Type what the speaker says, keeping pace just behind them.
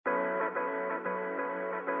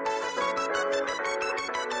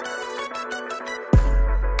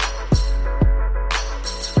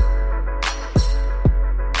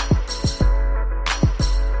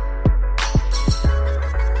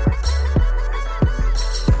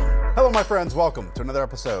My friends, welcome to another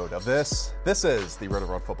episode of this. This is the Roto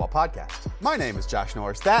World Football Podcast. My name is Josh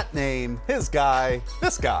Norris. That name, his guy,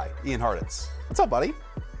 this guy, Ian Hartitz. What's up, buddy?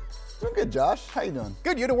 Doing good, Josh. How you doing?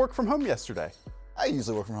 Good. You had to work from home yesterday. I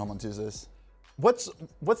usually work from home on Tuesdays. What's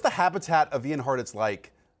the habitat of Ian Hartitz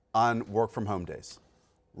like on work from home days?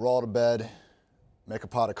 Roll to bed, make a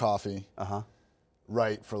pot of coffee.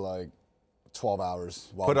 Write for like 12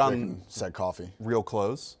 hours while Put on drinking said coffee. Real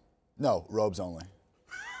clothes? No, robes only.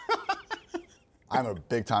 I'm a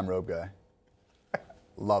big-time robe guy.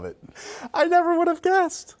 Love it. I never would have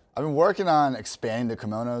guessed. I've been working on expanding the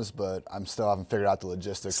kimonos, but I still haven't figured out the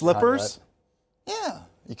logistics. Slippers? Yeah.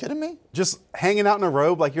 You kidding me? Just hanging out in a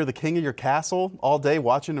robe like you're the king of your castle all day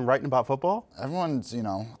watching and writing about football? Everyone's,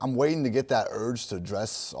 I'm waiting to get that urge to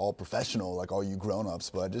dress all professional like all you grown-ups,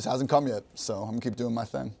 but it just hasn't come yet, so I'm going to keep doing my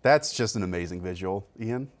thing. That's just an amazing visual,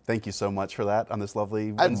 Ian. Thank you so much for that on this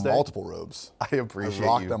lovely Wednesday. I had multiple robes. I appreciate I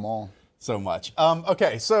rocked them all. So much.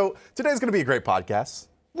 Okay, so today's going to be a great podcast.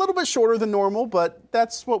 A little bit shorter than normal, but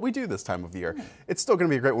that's what we do this time of year. It's still going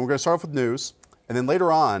to be a great one. We're going to start off with news, and then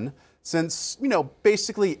later on, since,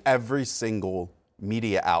 basically every single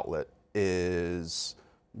media outlet is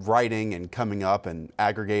writing and coming up and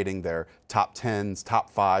aggregating their top 10s,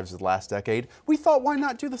 top 5s of the last decade, we thought, why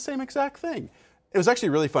not do the same exact thing? It was actually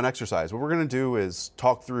a really fun exercise. What we're going to do is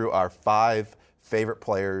talk through our 5 favorite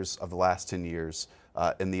players of the last 10 years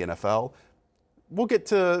in the NFL. We'll get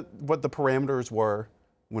to what the parameters were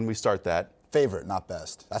when we start that. Favorite, not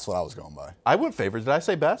best. That's what I was going by. I went favorite. Did I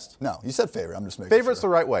say best? No, you said favorite. I'm just making Favorite's sure.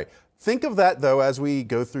 the right way. Think of that, though, as we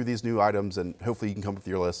go through these new items, and hopefully you can come up with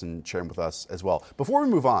your list and share them with us as well. Before we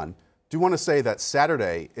move on, do want to say that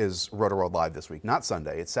Saturday is Roto World Live this week, not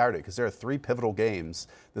Sunday. It's Saturday because there are 3 pivotal games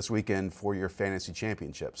this weekend for your fantasy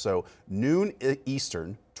championship. So noon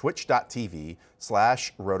Eastern,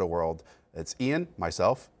 twitch.tv/RotoWorld. It's Ian,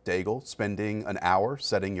 myself, Daigle, spending an hour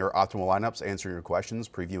setting your optimal lineups, answering your questions,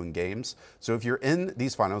 previewing games. So if you're in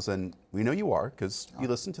these finals, and we know you are because you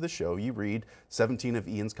listen to the show, you read 17 of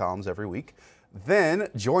Ian's columns every week, then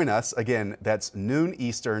join us. Again, that's noon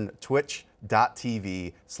Eastern,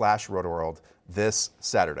 twitch.tv/RotoWorld this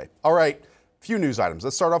Saturday. All right, few news items.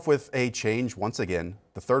 Let's start off with a change once again,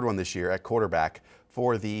 the third one this year at quarterback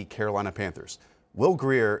for the Carolina Panthers. Will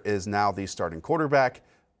Grier is now the starting quarterback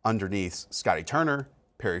underneath Scotty Turner,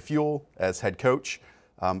 Perry Fewell as head coach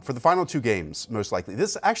for the final 2 games, most likely.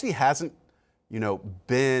 This actually hasn't,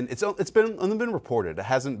 been, it's only been reported. It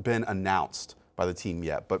hasn't been announced by the team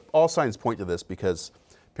yet, but all signs point to this because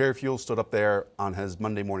Perry Fewell stood up there on his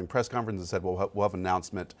Monday morning press conference and said, we'll have an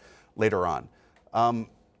announcement later on.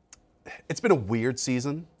 It's been a weird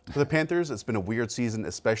season for the Panthers. It's been a weird season,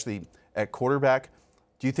 especially at quarterback.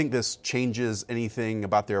 Do you think this changes anything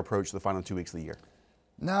about their approach to the final 2 weeks of the year?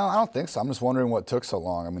 No, I don't think so. I'm just wondering what took so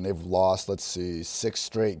long. I mean, they've lost, 6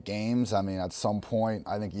 straight games. I mean, at some point,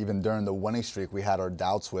 I think even during the winning streak, we had our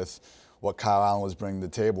doubts with what Kyle Allen was bringing to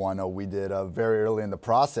the table. I know we did very early in the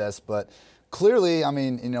process, but clearly, I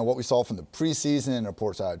mean, what we saw from the preseason and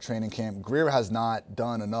reports out of training camp, Grier has not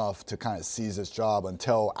done enough to kind of seize his job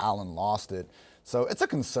until Allen lost it. So it's a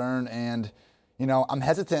concern, and I'm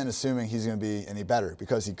hesitant in assuming he's going to be any better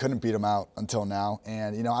because he couldn't beat him out until now.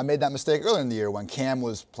 And, I made that mistake earlier in the year when Cam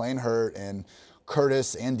was playing hurt and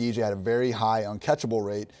Curtis and DJ had a very high uncatchable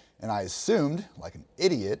rate. And I assumed, like an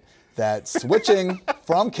idiot, that switching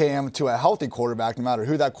from Cam to a healthy quarterback, no matter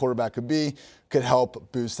who that quarterback could be, could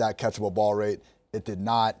help boost that catchable ball rate. It did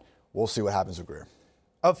not. We'll see what happens with Grier.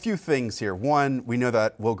 A few things here. One, we know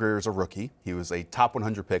that Will Grier is a rookie. He was a top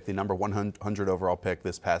 100 pick, the number 100 overall pick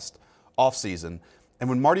this past offseason. And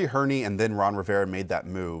when Marty Herney and then Ron Rivera made that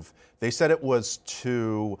move, they said it was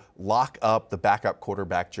to lock up the backup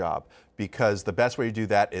quarterback job because the best way to do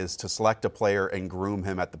that is to select a player and groom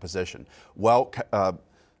him at the position. Well,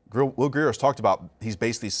 Will Grier has talked about he's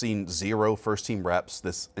basically seen 0 first-team reps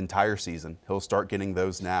this entire season. He'll start getting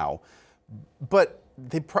those now. But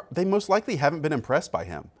they most likely haven't been impressed by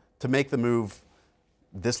him to make the move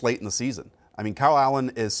this late in the season. I mean, Kyle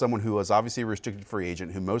Allen is someone who is obviously a restricted free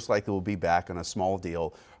agent who most likely will be back on a small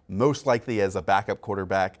deal, most likely as a backup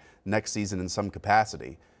quarterback next season in some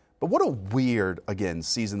capacity. But what a weird, again,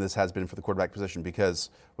 season this has been for the quarterback position because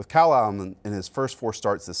with Kyle Allen in his first 4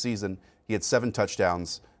 starts this season, he had 7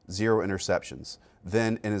 touchdowns, 0 interceptions.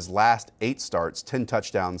 Then in his last 8 starts, 10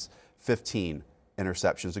 touchdowns, 15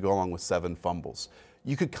 interceptions to go along with 7 fumbles.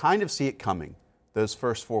 You could kind of see it coming those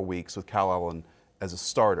first 4 weeks with Kyle Allen as a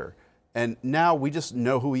starter. And now we just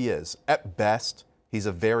know who he is. At best, he's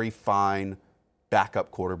a very fine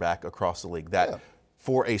backup quarterback across the league that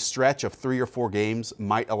for a stretch of 3 or 4 games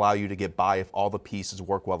might allow you to get by if all the pieces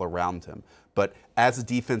work well around him. But as the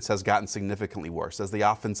defense has gotten significantly worse, as the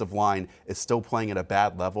offensive line is still playing at a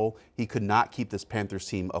bad level, he could not keep this Panthers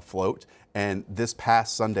team afloat. And this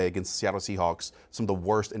past Sunday against the Seattle Seahawks, some of the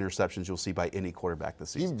worst interceptions you'll see by any quarterback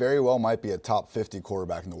this season. He very well might be a top 50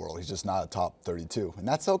 quarterback in the world. He's just not a top 32. And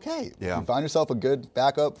that's okay. Yeah. If you find yourself a good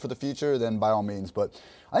backup for the future, then by all means. But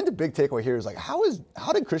I think the big takeaway here is like, how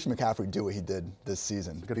did Christian McCaffrey do what he did this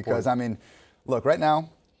season? Because, I mean, look, right now,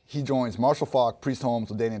 he joins Marshall Faulk, Priest Holmes,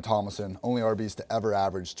 LaDainian Tomlinson, only RBs to ever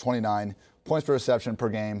average 29 points per reception per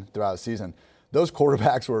game throughout the season. Those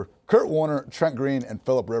quarterbacks were Kurt Warner, Trent Green, and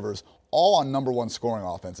Phillip Rivers, all on #1 scoring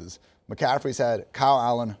offenses. McCaffrey's had Kyle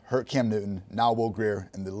Allen, hurt Cam Newton, now Will Grier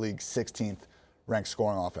in the league's 16th ranked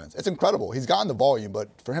scoring offense. It's incredible. He's gotten the volume, but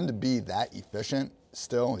for him to be that efficient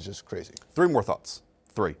still is just crazy. 3 more thoughts.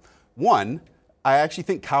 3. 1, I actually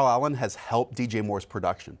think Kyle Allen has helped DJ Moore's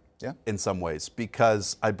production in some ways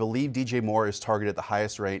because I believe DJ Moore is targeted at the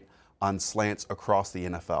highest rate on slants across the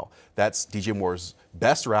NFL. That's DJ Moore's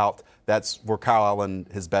best route. That's where Kyle Allen,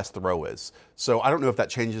 his best throw is. So I don't know if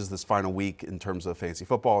that changes this final week in terms of fantasy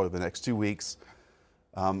football or the next 2 weeks.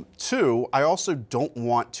 2, I also don't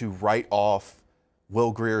want to write off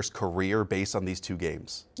Will Grier's career based on these 2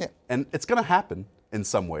 games. Yeah. And it's going to happen in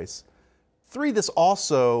some ways. 3, this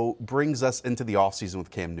also brings us into the offseason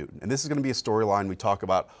with Cam Newton. And this is going to be a storyline we talk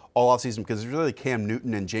about all offseason because it's really Cam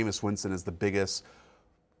Newton and Jameis Winston is the biggest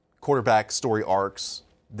quarterback story arcs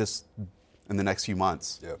in the next few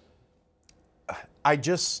months. Yep. I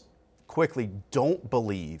just quickly don't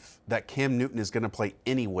believe that Cam Newton is going to play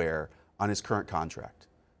anywhere on his current contract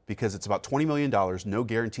because it's about $20 million, no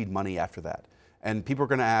guaranteed money after that. And people are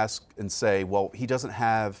going to ask and say, well, he doesn't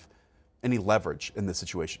have any leverage in this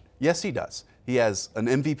situation. Yes, he does. He has an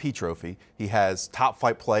MVP trophy. He has top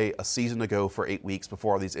flight play a season ago for 8 weeks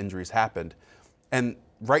before all these injuries happened. And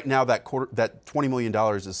right now that $20 million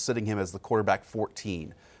is sitting him as the quarterback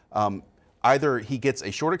 14. Either he gets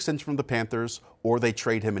a short extension from the Panthers or they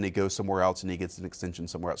trade him and he goes somewhere else and he gets an extension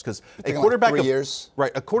somewhere else. Because a quarterback like 3 years.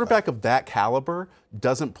 Right, a quarterback of that caliber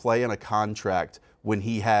doesn't play in a contract when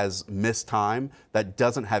he has missed time that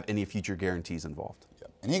doesn't have any future guarantees involved.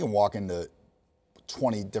 And he can walk into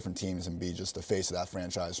 20 different teams and be just the face of that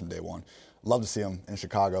franchise from day one. Love to see him in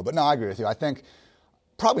Chicago. But no, I agree with you. I think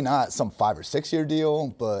probably not some 5 or 6 year deal,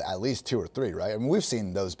 but at least 2 or 3, right? I mean, we've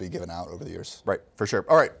seen those be given out over the years. Right, for sure.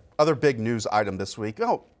 All right, other big news item this week.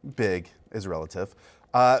 Oh, big is relative.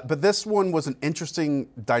 But this one was an interesting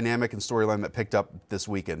dynamic and storyline that picked up this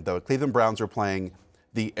weekend. The Cleveland Browns are playing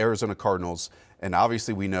the Arizona Cardinals, and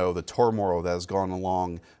obviously we know the turmoil that has gone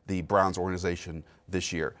along the Browns organization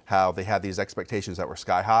this year, how they had these expectations that were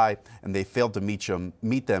sky high, and they failed to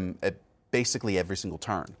meet them at basically every single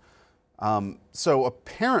turn. So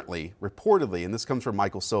apparently, reportedly, and this comes from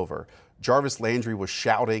Michael Silver, Jarvis Landry was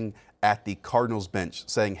shouting at the Cardinals bench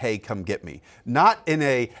saying, hey, come get me. Not in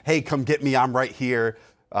a, hey, come get me, I'm right here,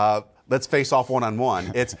 let's face off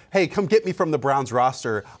one-on-one. It's, hey, come get me from the Browns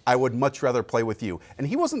roster. I would much rather play with you. And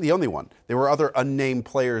he wasn't the only one. There were other unnamed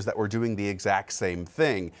players that were doing the exact same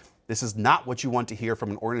thing. This is not what you want to hear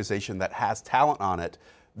from an organization that has talent on it,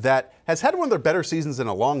 that has had one of their better seasons in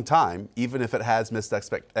a long time, even if it has missed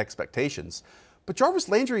expectations. But Jarvis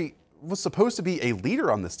Landry was supposed to be a leader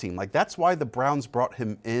on this team. Like, that's why the Browns brought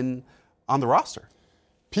him in on the roster.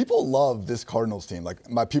 People love this Cardinals team. Like,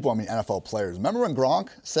 by people, I mean NFL players. Remember when Gronk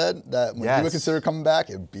said that when he would consider coming back,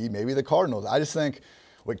 it'd be maybe the Cardinals? I just think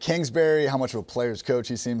with Kingsbury, how much of a player's coach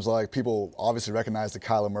he seems like. People obviously recognize the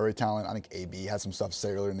Kyler Murray talent. I think AB had some stuff to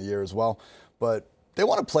say earlier in the year as well. But they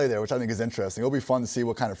want to play there, which I think is interesting. It'll be fun to see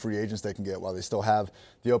what kind of free agents they can get while they still have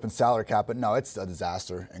the open salary cap. But no, it's a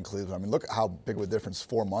disaster in Cleveland. I mean, look at how big of a difference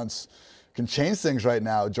 4 months can change things right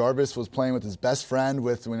now. Jarvis was playing with his best friend,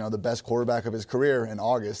 with the best quarterback of his career in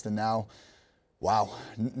August, and now, wow,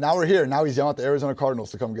 now we're here. Now he's yelling at the Arizona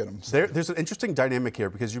Cardinals to come get him. So. There's an interesting dynamic here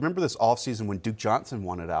because you remember this offseason when Duke Johnson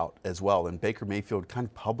wanted out as well, and Baker Mayfield kind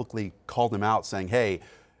of publicly called him out saying, hey,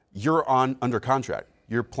 you're under contract.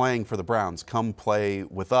 You're playing for the Browns. Come play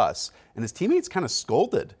with us. And his teammates kind of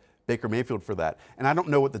scolded Baker Mayfield for that. And I don't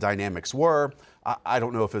know what the dynamics were. I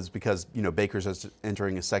don't know if it's because, Baker's just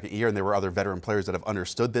entering his second year and there were other veteran players that have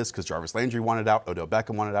understood this because Jarvis Landry wanted out, Odell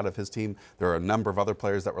Beckham wanted out of his team. There are a number of other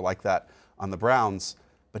players that were like that on the Browns.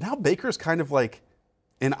 But now Baker's kind of like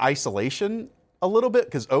in isolation a little bit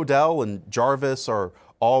because Odell and Jarvis are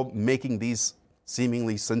all making these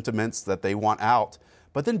seemingly sentiments that they want out.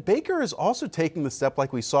 But then Baker is also taking the step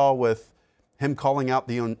like we saw with him calling out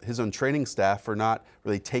his own training staff for not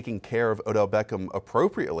really taking care of Odell Beckham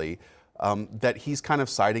appropriately, that he's kind of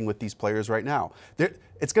siding with these players right now.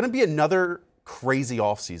 It's going to be another crazy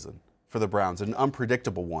offseason for the Browns, an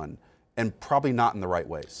unpredictable one, and probably not in the right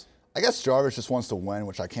ways. I guess Jarvis just wants to win,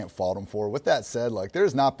 which I can't fault him for. With that said,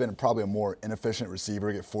 there's not been probably a more inefficient receiver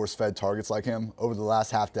to get force-fed targets like him over the last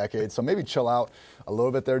half decade. So maybe chill out a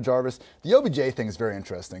little bit there, Jarvis. The OBJ thing is very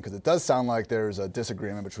interesting because it does sound like there's a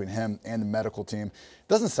disagreement between him and the medical team. It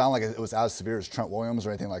doesn't sound like it was as severe as Trent Williams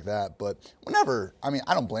or anything like that. But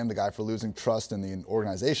I don't blame the guy for losing trust in the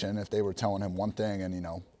organization if they were telling him one thing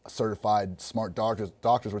and, certified smart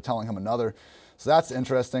doctors were telling him another. So that's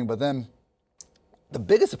interesting. But then the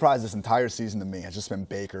biggest surprise this entire season to me has just been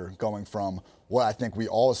Baker going from what I think we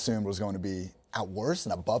all assumed was going to be, at worst,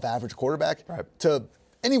 an above-average quarterback to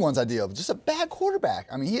anyone's idea of just a bad quarterback.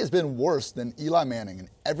 I mean, he has been worse than Eli Manning in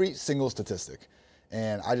every single statistic,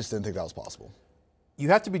 and I just didn't think that was possible. You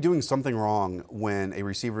have to be doing something wrong when a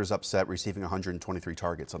receiver is upset receiving 123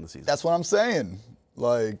 targets on the season. That's what I'm saying.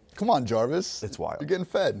 Come on, Jarvis. It's wild. You're getting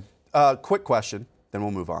fed. Quick question, then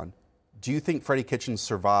we'll move on. Do you think Freddie Kitchens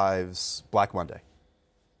survives Black Monday?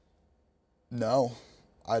 No,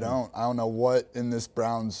 I don't. I don't know what in this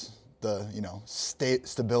Browns,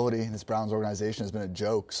 stability in this Browns organization has been a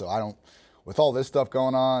joke. So I don't, with all this stuff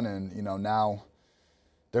going on and, now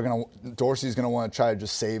Dorsey's going to want to try to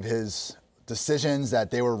just save his decisions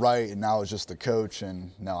that they were right and now it's just the coach.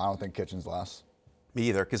 And no, I don't think Kitchens lasts. Me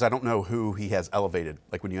either, because I don't know who he has elevated.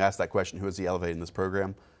 Like when you ask that question, who has he elevated in this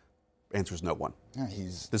program? Answer is no one. Yeah,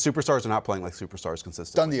 the superstars are not playing like superstars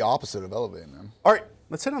consistently. Done the opposite of elevating them. All right,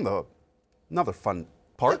 let's hit on another fun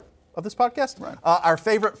part of this podcast. Right. Our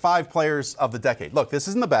favorite 5 players of the decade. Look, this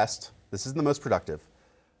isn't the best. This isn't the most productive.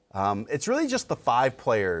 It's really just the 5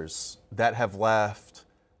 players that have left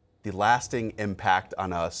the lasting impact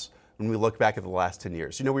on us when we look back at the last 10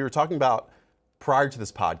 years. We were talking about prior to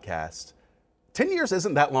this podcast, 10 years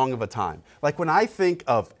isn't that long of a time. Like when I think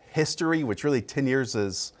of history, which really 10 years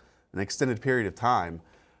is an extended period of time,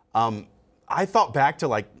 I thought back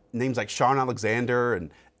to names like Shaun Alexander and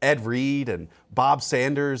Ed Reed and Bob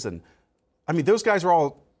Sanders. And those guys are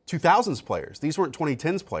all 2000s players. These weren't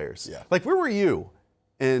 2010s players. Yeah. Where were you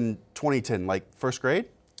in 2010? First grade?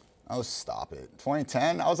 Oh, stop it.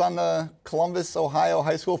 2010, I was on the Columbus, Ohio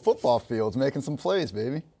high school football fields making some plays,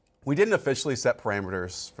 baby. We didn't officially set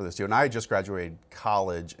parameters for this year, and I had just graduated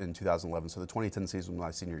college in 2011, so the 2010 season was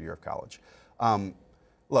my senior year of college.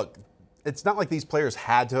 Look, it's not like these players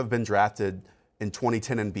had to have been drafted in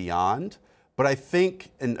 2010 and beyond, but I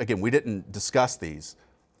think, and again, we didn't discuss these,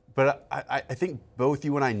 but I think both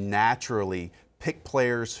you and I naturally pick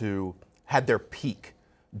players who had their peak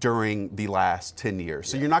during the last 10 years.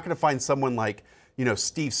 So you're not going to find someone like,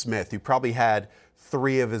 Steve Smith, who probably had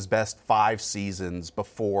 3 of his best 5 seasons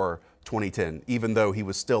before 2010, even though he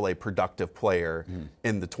was still a productive player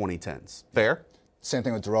in the 2010s. Fair? Same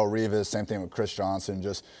thing with Darrelle Revis, same thing with Chris Johnson.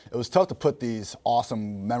 It was tough to put these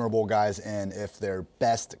awesome, memorable guys in if their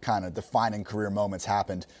best kind of defining career moments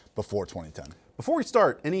happened before 2010. Before we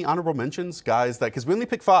start, any honorable mentions, guys, because we only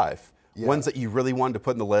picked 5. Yeah. Ones that you really wanted to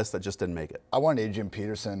put in the list that just didn't make it. I wanted Adrian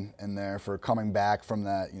Peterson in there for coming back from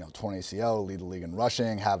that, torn ACL, lead the league in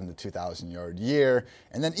rushing, having the 2,000-yard year,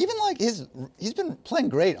 and then even he's been playing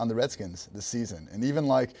great on the Redskins this season, and even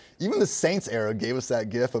the Saints era gave us that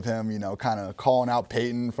gif of him, kind of calling out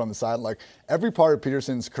Peyton from the side. Every part of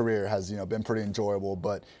Peterson's career has, been pretty enjoyable,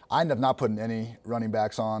 but I end up not putting any running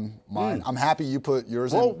backs on mine. I'm happy you put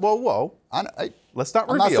yours in. Whoa. Let's not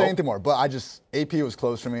reveal. I'm not saying anything more, but AP was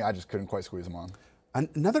close for me. I just couldn't quite squeeze him on.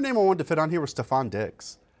 Another name I wanted to fit on here was Stephon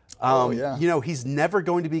Diggs. He's never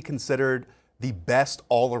going to be considered the best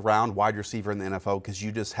all-around wide receiver in the NFL because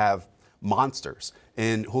you just have monsters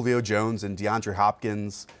in Julio Jones and DeAndre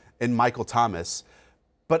Hopkins and Michael Thomas.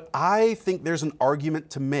 But I think there's an argument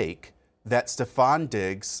to make that Stephon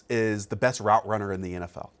Diggs is the best route runner in the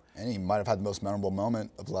NFL. And he might have had the most memorable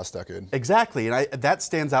moment of the last decade. Exactly, and that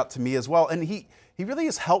stands out to me as well. And he really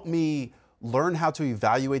has helped me learn how to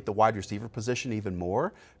evaluate the wide receiver position even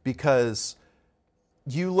more because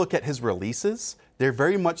you look at his releases, they're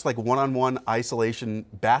very much like one-on-one isolation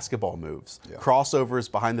basketball moves,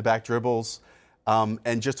 crossovers, behind-the-back dribbles,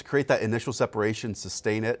 and just to create that initial separation,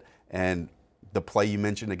 sustain it. And the play you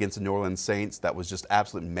mentioned against the New Orleans Saints, that was just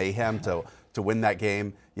absolute mayhem to win that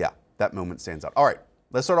game. Yeah, that moment stands out. All right.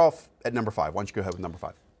 Let's start off at number 5. Why don't you go ahead with number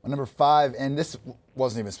 5? Number 5, and this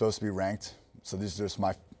wasn't even supposed to be ranked, so these are just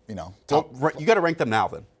my, top. Well, you got to rank them now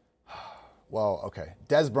then. Well, okay.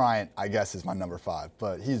 Des Bryant, I guess, is my number 5,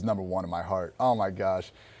 but he's number 1 in my heart. Oh my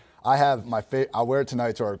gosh. I have my I'll wear it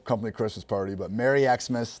tonight to our company Christmas party, but Merry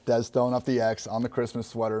Xmas, Des throwing up the X on the Christmas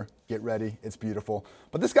sweater. Get ready, it's beautiful.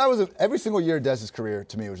 But this guy was, every single year of Dez's career,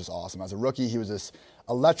 to me, was just awesome. As a rookie, he was this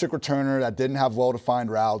electric returner that didn't have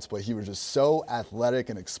well-defined routes, but he was just so athletic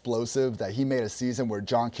and explosive that he made a season where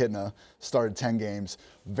John Kitna started 10 games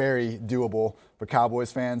very doable for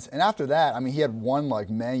Cowboys fans. And after that, I mean, he had one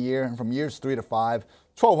many year, and from years 3 to 5,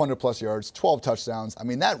 1,200 plus yards, 12 touchdowns. I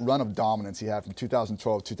mean, that run of dominance he had from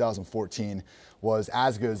 2012 2014 was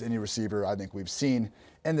as good as any receiver I think we've seen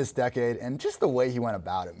in this decade. And just the way he went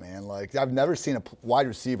about it, man. Like, I've never seen a wide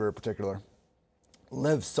receiver in particular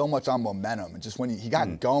live so much on momentum. And just when he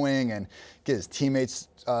got going and get his teammates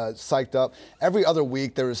psyched up. Every other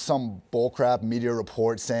week there was some bullcrap media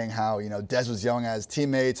report saying how, Dez was yelling at his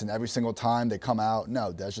teammates, and every single time they come out,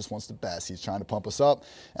 no, Dez just wants the best. He's trying to pump us up.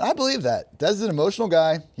 And I believe that. Dez is an emotional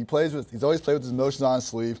guy. He's always played with his emotions on his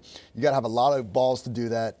sleeve. You got to have a lot of balls to do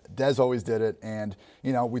that. Dez always did it. And,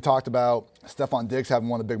 we talked about Stephon Diggs having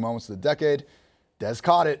one of the big moments of the decade. Dez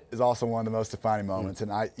caught it is also one of the most defining moments.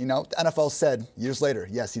 And the NFL said years later,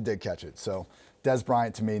 yes, he did catch it. So Dez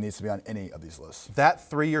Bryant, to me, needs to be on any of these lists. That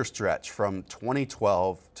 3-year stretch from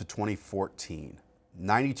 2012 to 2014,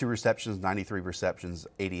 92 receptions, 93 receptions,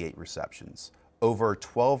 88 receptions, over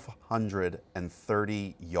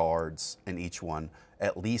 1,230 yards in each one,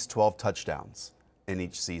 at least 12 touchdowns in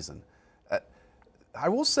each season. I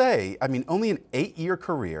will say, only an 8-year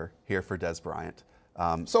career here for Dez Bryant.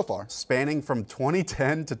 So far. Spanning from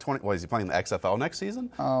 2010 to 20... Well, is he playing the XFL next season?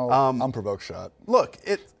 Oh, unprovoked shot. Look,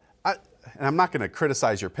 and I'm not going to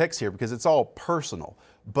criticize your picks here because it's all personal,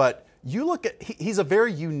 but you look at... He's a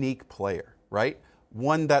very unique player, right?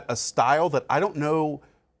 One that a style that I don't know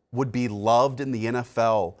would be loved in the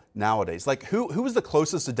NFL nowadays. Like, who is the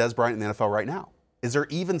closest to Dez Bryant in the NFL right now? Is there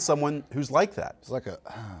even someone who's like that? It's like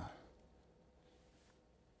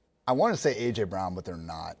I want to say A.J. Brown, but they're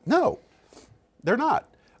not. No. They're not.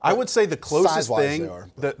 I would say the closest size-wise thing,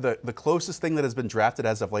 the closest thing that has been drafted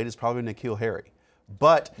as of late is probably N'Keal Harry.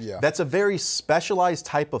 But that's a very specialized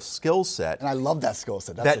type of skill set. And I love that skill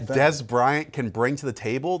set. That Dez Bryant can bring to the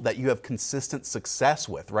table that you have consistent success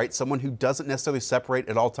with, right? Someone who doesn't necessarily separate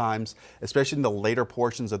at all times, especially in the later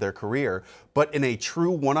portions of their career, but in a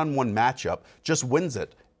true one-on-one matchup, just wins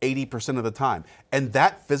it 80% of the time. And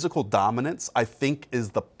that physical dominance, I think, is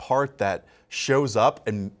the part that shows up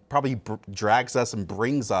and probably drags us and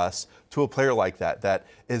brings us to a player like that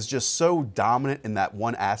is just so dominant in that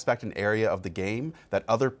one aspect and area of the game that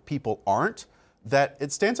other people aren't, that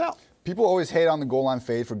it stands out. People always hate on the goal line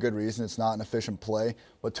fade for good reason. It's not an efficient play.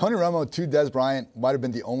 But Tony Romo to Dez Bryant might have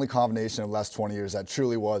been the only combination of the last 20 years that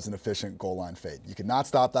truly was an efficient goal line fade. You could not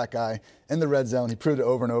stop that guy in the red zone. He proved it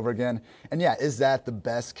over and over again. And yeah, is that the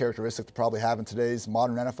best characteristic to probably have in today's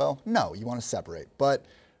modern NFL? No, you want to separate. But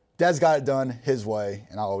Dez got it done his way,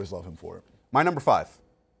 and I'll always love him for it. My number 5,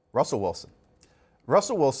 Russell Wilson.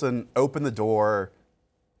 Russell Wilson opened the door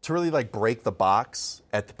to really break the box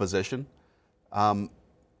at the position.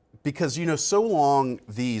 Because, so long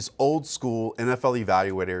these old school NFL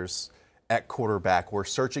evaluators at quarterback were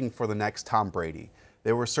searching for the next Tom Brady.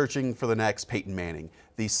 They were searching for the next Peyton Manning,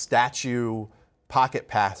 these statue pocket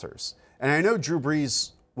passers. And I know Drew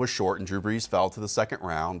Brees was short and Drew Brees fell to the second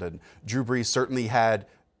round, and Drew Brees certainly had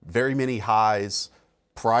very many highs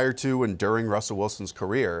prior to and during Russell Wilson's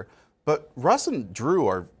career. But Russ and Drew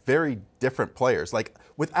are very different players.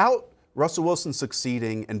 Without Russell Wilson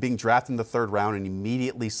succeeding and being drafted in the third round and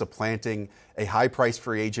immediately supplanting a high-priced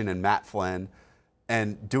free agent in Matt Flynn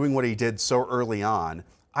and doing what he did so early on,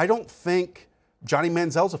 I don't think Johnny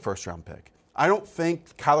Manziel's a first-round pick. I don't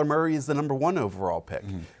think Kyler Murray is the number 1 overall pick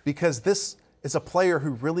because this is a player who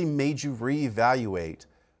really made you reevaluate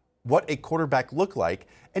what a quarterback looked like.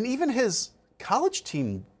 And even his college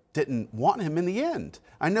team didn't want him in the end.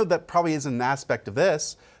 I know that probably isn't an aspect of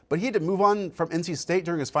this, but he had to move on from NC State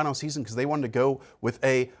during his final season because they wanted to go with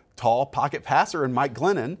a tall pocket passer in Mike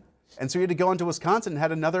Glennon. And so he had to go into Wisconsin and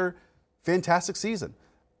had another fantastic season.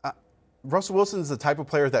 Russell Wilson is the type of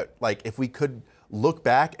player that, if we could look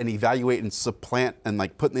back and evaluate and supplant and,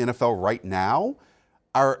 put in the NFL right now,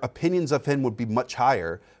 our opinions of him would be much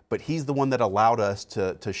higher. But he's the one that allowed us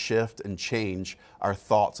to shift and change our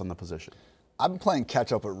thoughts on the position. I've been playing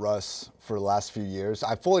catch-up with Russ for the last few years.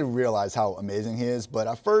 I fully realize how amazing he is, but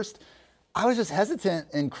at first, I was just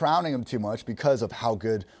hesitant in crowning him too much because of how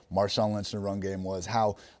good Marshawn Lynch in the run game was,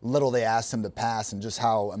 how little they asked him to pass, and just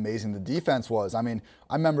how amazing the defense was. I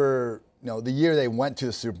remember the year they went to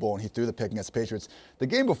the Super Bowl and he threw the pick against the Patriots. The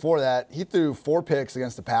game before that, he threw 4 picks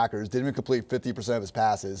against the Packers, didn't even complete 50% of his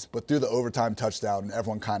passes, but threw the overtime touchdown, and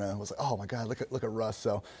everyone kind of was like, oh my God, look at Russ.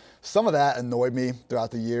 So some of that annoyed me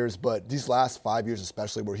throughout the years, but these last 5 years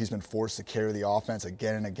especially, where he's been forced to carry the offense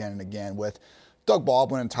again and again and again with Doug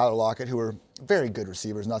Baldwin and Tyler Lockett, who are very good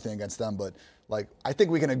receivers, nothing against them, but I think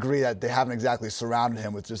we can agree that they haven't exactly surrounded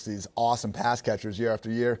him with just these awesome pass catchers year after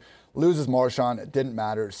year. Loses Marshawn, it didn't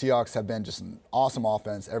matter. Seahawks have been just an awesome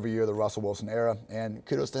offense every year, the Russell Wilson era, and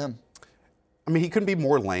kudos to him. I mean, he couldn't be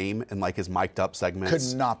more lame in his mic'd up segments.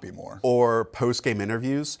 Could not be more. Or post-game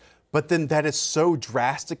interviews. But then that is so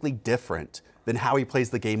drastically different than how he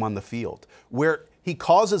plays the game on the field, where he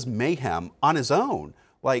causes mayhem on his own.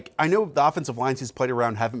 I know the offensive lines he's played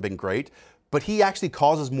around haven't been great, but he actually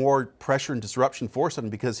causes more pressure and disruption for them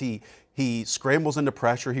because he scrambles into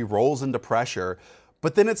pressure, he rolls into pressure,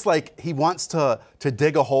 but then it's he wants to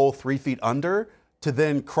dig a hole 3 feet under to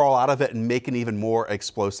then crawl out of it and make an even more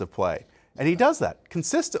explosive play. And he does that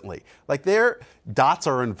consistently. Their dots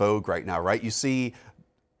are in vogue right now, right? You see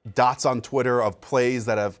dots on Twitter of plays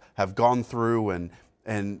that have gone through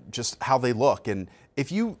and just how they look. And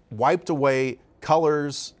if you wiped away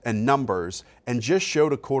colors and numbers and just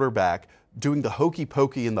showed a quarterback doing the hokey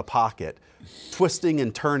pokey in the pocket, twisting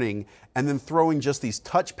and turning, and then throwing just these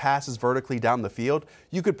touch passes vertically down the field,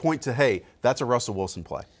 you could point to, hey, that's a Russell Wilson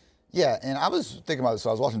play. Yeah, and I was thinking about this. So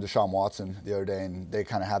I was watching Deshaun Watson the other day, and they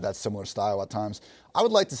kind of have that similar style at times. I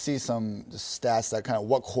would like to see some stats that kind of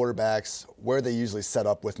what quarterbacks, where they usually set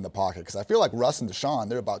up with in the pocket. Because I feel like Russ and Deshaun,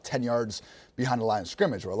 they're about 10 yards behind the line of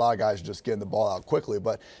scrimmage, where a lot of guys are just getting the ball out quickly.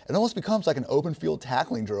 But it almost becomes like an open field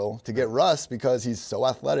tackling drill to get Russ because he's so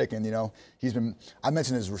athletic. And, I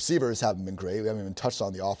mentioned his receivers haven't been great. We haven't even touched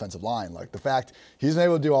on the offensive line. The fact he's been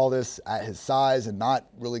able to do all this at his size and not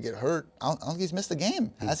really get hurt, I don't think he's missed a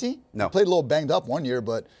game, has he? No. He played a little banged up one year,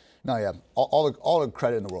 but no, yeah, all the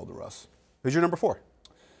credit in the world to Russ. Who's your number 4?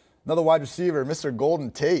 Another wide receiver, Mr. Golden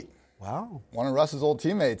Tate. Wow. One of Russ's old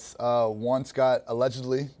teammates. Once got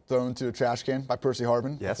allegedly thrown into a trash can by Percy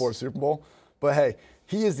Harvin before the Super Bowl. But hey,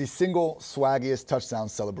 he is the single swaggiest touchdown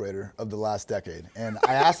celebrator of the last decade. And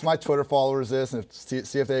I asked my Twitter followers this and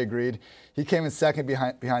see if they agreed. He came in second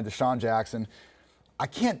behind Deshaun Jackson. I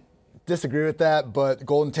can't disagree with that, but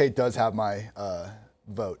Golden Tate does have my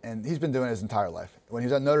vote. And he's been doing it his entire life. When he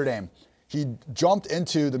was at Notre Dame, he jumped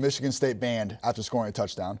into the Michigan State band after scoring a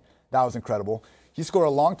touchdown. That was incredible. He scored a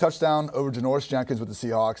long touchdown over Norris with the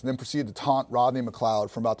Seahawks and then proceeded to taunt Rodney McLeod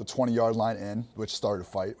from about the 20-yard line in, which started a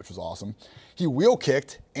fight, which was awesome. He wheel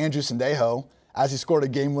kicked Andrew Sendejo as he scored a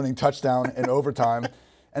game-winning touchdown in overtime.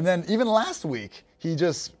 And then even last week, he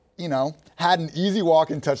just, had an easy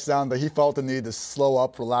walk-in touchdown that he felt the need to slow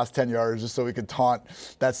up for the last 10 yards just so he could taunt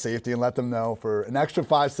that safety and let them know for an extra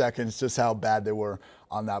 5 seconds just how bad they were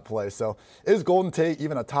on that play. So is Golden Tate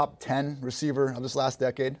even a top 10 receiver of this last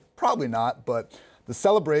decade? Probably not, but the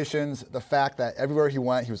celebrations, the fact that everywhere he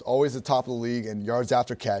went, he was always at the top of the league in yards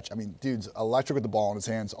after catch. I mean, dude's electric with the ball in his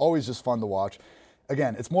hands, always just fun to watch.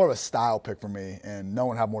 Again, it's more of a style pick for me, and no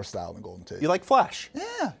one have more style than Golden Tate. You like flash.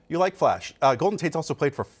 Yeah. You like flash. Golden Tate's also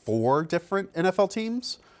played for 4 different NFL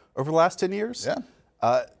teams over the last 10 years.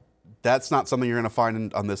 Yeah. That's not something you're going to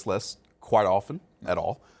find on this list quite often at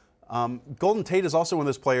all. Golden Tate is also one of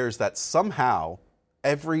those players that somehow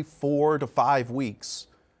every 4 to 5 weeks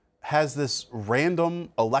has this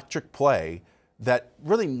random electric play that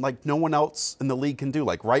really no one else in the league can do.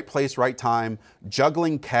 Right place, right time,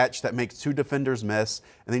 juggling catch that makes 2 defenders miss,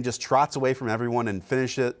 and then just trots away from everyone and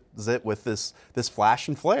finishes it with this flash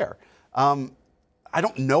and flare. I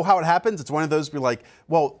don't know how it happens. It's one of those where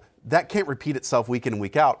that can't repeat itself week in and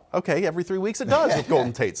week out. Okay, every 3 weeks it does with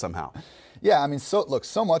Golden Tate somehow. Yeah, I mean, so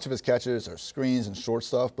much of his catches are screens and short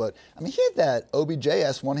stuff, but I mean, he had that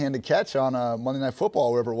OBJS one-handed catch on Monday Night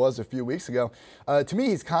Football, wherever it was, a few weeks ago. To me,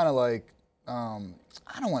 he's kind of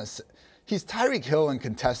I don't want to say, he's Tyreek Hill in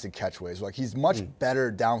contested catchways. He's much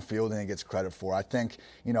better downfield than he gets credit for. I think,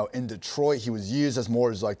 in Detroit, he was used as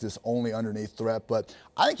more as this only underneath threat, but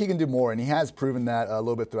I think he can do more, and he has proven that a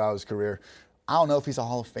little bit throughout his career. I don't know if he's a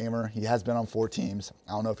Hall of Famer. He has been on 4 teams.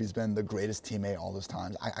 I don't know if he's been the greatest teammate all those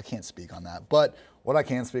times. I can't speak on that. But what I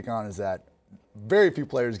can speak on is that very few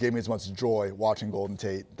players gave me as much joy watching Golden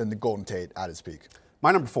Tate than the Golden Tate at his peak.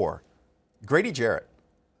 My number 4, Grady Jarrett.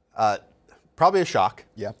 Probably a shock.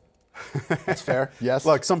 Yeah, that's fair. Yes.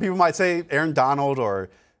 Look, some people might say Aaron Donald or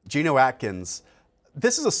Geno Atkins.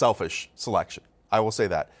 This is a selfish selection. I will say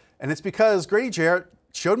that. And it's because Grady Jarrett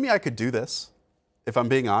showed me I could do this, if I'm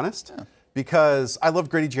being honest. Yeah. Because I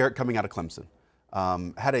loved Grady Jarrett coming out of Clemson.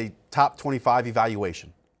 Had a top 25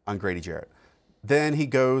 evaluation on Grady Jarrett. Then he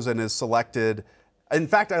goes and is selected. In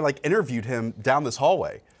fact, I interviewed him down this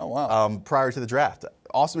hallway. Oh, wow. Prior to the draft.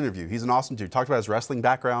 Awesome interview. He's an awesome dude. Talked about his wrestling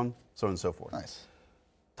background, so on and so forth. Nice.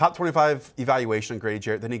 Top 25 evaluation, Grady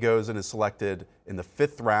Jarrett. Then he goes and is selected in the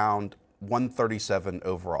 5th round, 137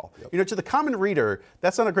 overall. Yep. To the common reader,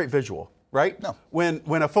 that's not a great visual, right? No. When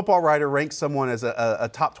a football writer ranks someone as a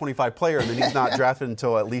top 25 player and then he's not drafted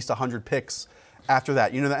until at least 100 picks after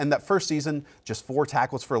that. And that first season, just 4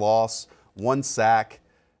 tackles for loss, 1 sack.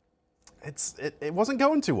 It wasn't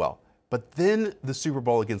going too well. But then the Super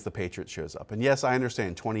Bowl against the Patriots shows up. And yes, I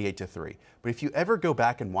understand, 28-3. But if you ever go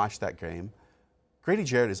back and watch that game, Grady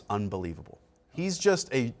Jarrett is unbelievable. He's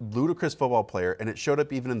just a ludicrous football player, and it showed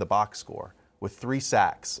up even in the box score with 3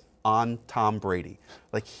 sacks on Tom Brady.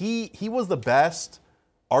 He was the best,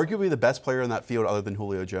 arguably the best player in that field other than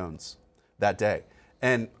Julio Jones that day.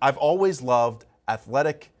 And I've always loved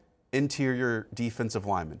athletic interior defensive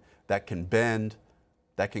linemen that can bend,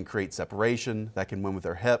 that can create separation, that can win with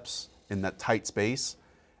their hips in that tight space.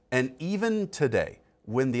 And even today,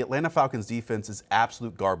 when the Atlanta Falcons defense is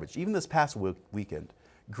absolute garbage, even this past weekend,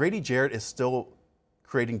 Grady Jarrett is still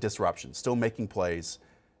creating disruption, still making plays.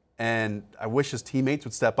 And I wish his teammates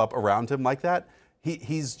would step up around him like that.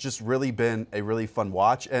 He's just really been a really fun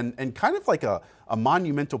watch and kind of like a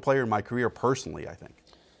monumental player in my career personally, I think.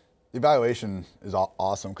 The evaluation is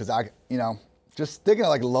awesome because just thinking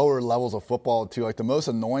at lower levels of football too, the most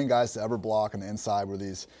annoying guys to ever block on the inside were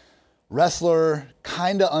these wrestler,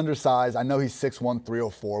 kind of undersized. I know he's 6'1",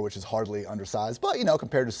 304, which is hardly undersized, but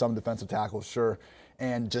compared to some defensive tackles, sure.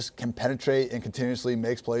 And just can penetrate and continuously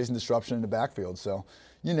makes plays and disruption in the backfield. So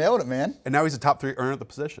you nailed it, man. And now he's a top 3 earner at the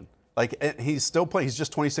position. He's still playing. He's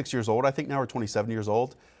just 26 years old, I think now, or 27 years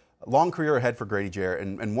old. Long career ahead for Grady Jarrett,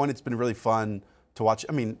 and one it's been really fun to watch.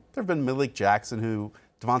 I mean, there have been Malik Jackson,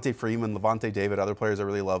 Devontae Freeman, Levante David, other players I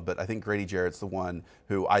really love, but I think Grady Jarrett's the one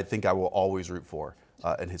who I think I will always root for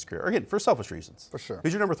in his career. Again, for selfish reasons. For sure.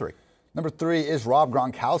 Who's your number 3? Number 3 is Rob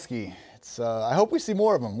Gronkowski. I hope we see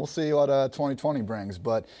more of him. We'll see what 2020 brings.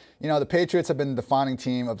 But, the Patriots have been the defining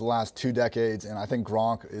team of the last 2 decades, and I think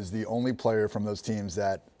Gronk is the only player from those teams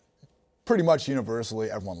that pretty much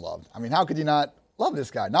universally everyone loved. I mean, how could you not love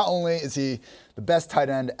this guy? Not only is he the best tight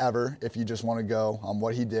end ever, if you just want to go on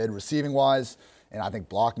what he did receiving-wise, and I think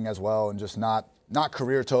blocking as well, and just not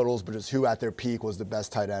career totals, but just who at their peak was the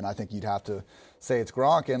best tight end. I think you'd have to say it's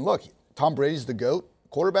Gronk. And look, Tom Brady's the GOAT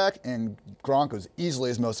quarterback, and Gronk was easily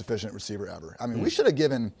his most efficient receiver ever. I mean, we should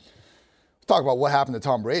have talk about what happened to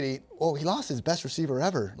Tom Brady. Well, he lost his best receiver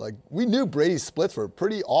ever. We knew Brady's splits were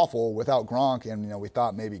pretty awful without Gronk, and, we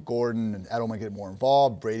thought maybe Gordon and Edelman get more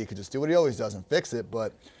involved. Brady could just do what he always does and fix it.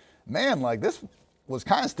 But, man, this was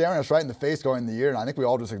kind of staring us right in the face going into the year, and I think we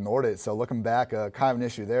all just ignored it. So looking back, kind of an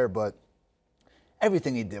issue there. But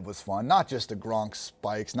everything he did was fun, not just the Gronk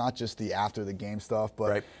spikes, not just the after the game stuff, but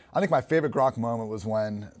right. I think my favorite Gronk moment was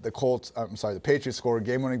when the Patriots scored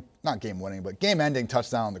game-ending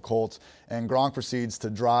touchdown on the Colts, and Gronk proceeds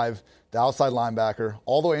to drive the outside linebacker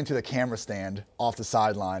all the way into the camera stand off the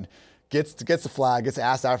sideline, gets the flag, gets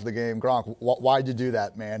asked after the game, Gronk, why'd you do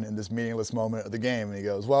that, man, in this meaningless moment of the game? And he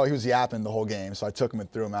goes, well, he was yapping the whole game, so I took him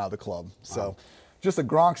and threw him out of the club. Wow. So just a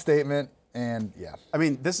Gronk statement. And yeah. I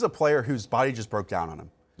mean, this is a player whose body just broke down on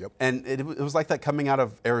him. Yep. And it was like that coming out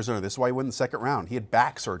of Arizona. This is why he won the 2nd round. He had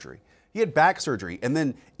back surgery. And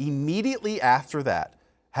then immediately after that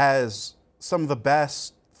has some of the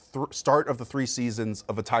best start of the 3 seasons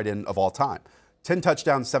of a tight end of all time. 10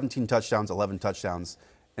 touchdowns, 17 touchdowns, 11 touchdowns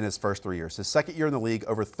in his first 3 years. His 2nd year in the league,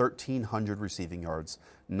 over 1,300 receiving yards,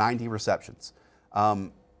 90 receptions.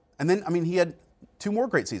 And then, he had 2 more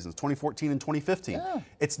great seasons, 2014 and 2015. Yeah.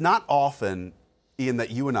 It's not often, Ian,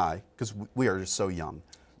 that you and I, because we are just so young,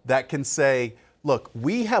 that can say, look,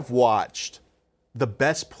 we have watched the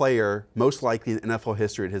best player most likely in NFL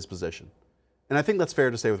history at his position. And I think that's fair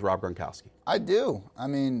to say with Rob Gronkowski. I do. I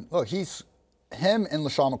mean, look, he's him and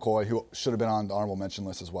LaShawn McCoy, who should have been on the honorable mention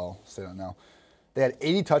list as well, say that now. They had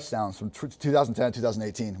 80 touchdowns from 2010 to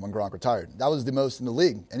 2018 when Gronk retired. That was the most in the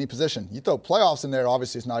league, any position. You throw playoffs in there,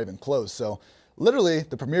 obviously it's not even close. So literally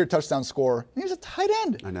the premier touchdown scorer, he was a tight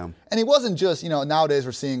end. I know. And he wasn't just, nowadays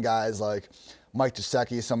we're seeing guys like Mike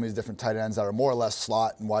Gesicki, some of these different tight ends that are more or less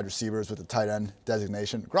slot and wide receivers with a tight end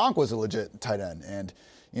designation. Gronk was a legit tight end. And,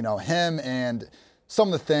 him and some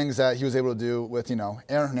of the things that he was able to do with,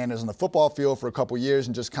 Aaron Hernandez on the football field for a couple years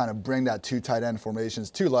and just kind of bring that 2 tight end formations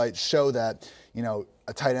to light, show that,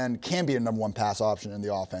 a tight end can be a number 1 pass option in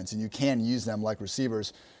the offense, and you can use them like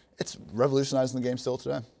receivers. It's revolutionizing the game still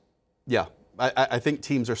today. Yeah, I think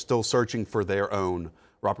teams are still searching for their own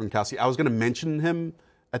Rob Gronkowski. I was going to mention him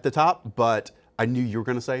at the top, but I knew you were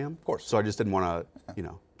going to say him. Of course. So I just didn't want to,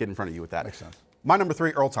 get in front of you with that. Makes sense. My number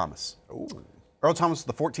 3, Earl Thomas. Ooh. Earl Thomas was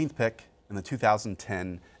the 14th pick in the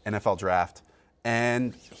 2010 NFL draft.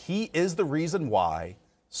 And he is the reason why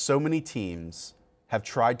so many teams have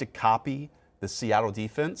tried to copy the Seattle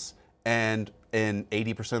defense and in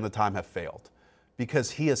 80% of the time have failed. Because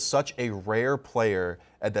he is such a rare player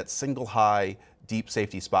at that single high, deep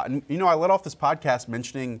safety spot. And, I led off this podcast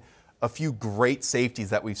mentioning a few great safeties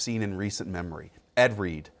that we've seen in recent memory. Ed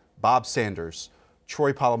Reed, Bob Sanders,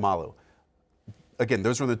 Troy Polamalu. Again,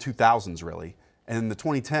 those were in the 2000s, really. And in the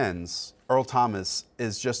 2010s, Earl Thomas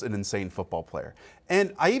is just an insane football player.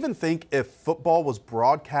 And I even think if football was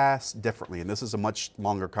broadcast differently, and this is a much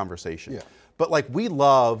longer conversation, but like we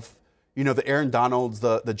love, the Aaron Donalds,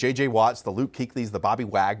 the J.J. Watts, the Luke Kuechly's, the Bobby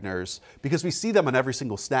Wagners, because we see them on every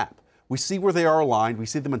single snap. We see where they are aligned. We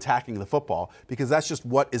see them attacking the football because that's just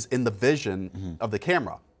what is in the vision of the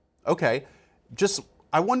camera. Okay,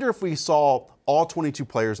 I wonder if we saw all 22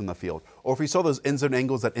 players on the field, or if we saw those end zone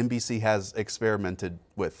angles that NBC has experimented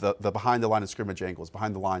with, the behind the line of scrimmage angles,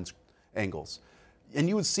 behind the lines angles. And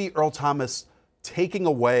you would see Earl Thomas taking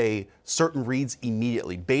away certain reads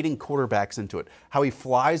immediately, baiting quarterbacks into it, how he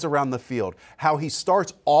flies around the field, how he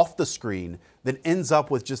starts off the screen, then ends up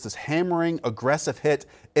with just this hammering, aggressive hit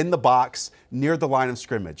in the box near the line of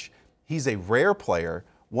scrimmage. He's a rare player,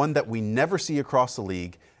 one that we never see across the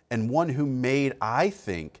league, and one who made, I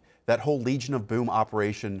think, that whole Legion of Boom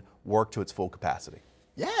operation work to its full capacity.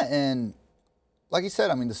 Yeah, and like you said,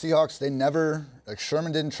 the Seahawks, they never,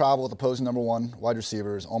 Sherman didn't travel with opposing number 1 wide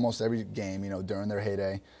receivers almost every game, during their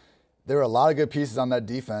heyday. There were a lot of good pieces on that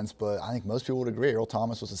defense, but I think most people would agree Earl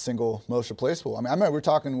Thomas was the single most replaceable. I remember we were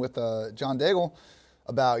talking with John Daigle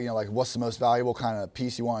about, what's the most valuable kind of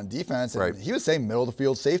piece you want in defense, and he would say middle of the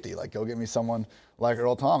field safety, go get me someone like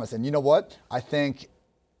Earl Thomas. And you know what? I think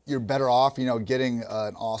you're better off, getting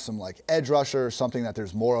an awesome edge rusher, something that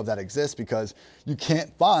there's more of that exists, because you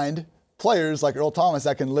can't find players like Earl Thomas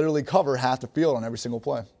that can literally cover half the field on every single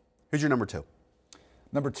play. Who's your number 2?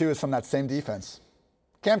 Number 2 is from that same defense.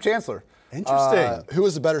 Cam Chancellor. Interesting. Who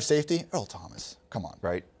was the better safety? Earl Thomas. Come on.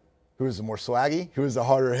 Right. Who was the more swaggy? Who was the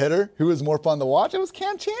harder hitter? Who was more fun to watch? It was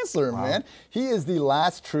Cam Chancellor, man. He is the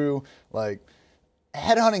last true,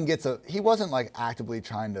 headhunting he wasn't actively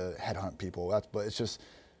trying to headhunt people. But it's just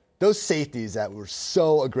those safeties that were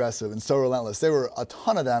so aggressive and so relentless. There were a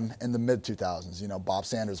ton of them in the mid-2000s. Bob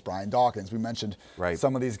Sanders, Brian Dawkins. We mentioned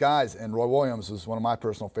some of these guys, and Roy Williams was one of my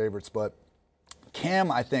personal favorites. But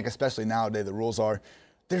Cam, I think, especially nowadays, the rules are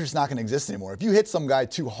they're just not going to exist anymore. If you hit some guy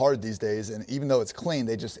too hard these days, and even though it's clean,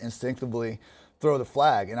 they just instinctively throw the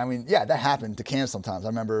flag. And that happened to Cam sometimes. I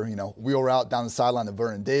remember, wheel route down the sideline to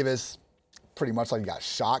Vernon Davis. Pretty much like he got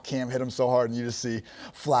shot. Cam hit him so hard, and you just see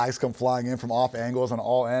flags come flying in from off angles on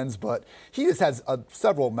all ends. But he just has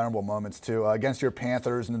several memorable moments, too. Against your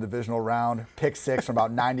Panthers in the divisional round, pick 6 from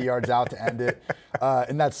about 90 yards out to end it.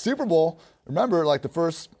 In that Super Bowl, remember, the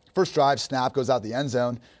first drive, snap goes out the end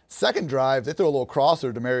zone. Second drive, they throw a little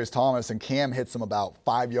crosser to Demaryius Thomas, and Cam hits him about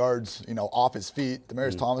 5 yards, off his feet.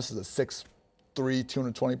 Demaryius Thomas is a 6'3",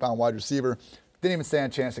 220-pound wide receiver. Didn't even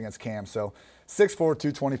stand a chance against Cam. So 6'4",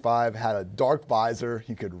 225, had a dark visor.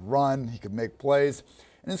 He could run. He could make plays.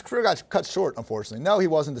 And his career got cut short, unfortunately. No, he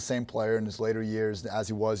wasn't the same player in his later years as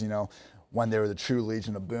he was, when they were the true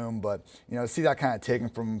Legion of Boom. But, to see that kind of taken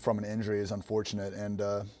from an injury is unfortunate. And,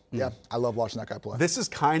 I love watching that guy play. This is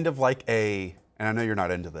kind of like and I know you're not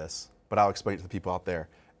into this, but I'll explain it to the people out there,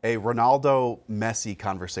 a Ronaldo-Messi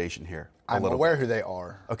conversation here. I'm aware who they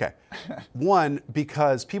are. Okay. One,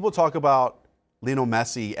 because people talk about Lionel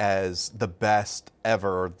Messi as the best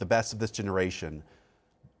ever, or the best of this generation.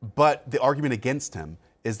 But the argument against him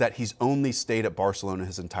is that he's only stayed at Barcelona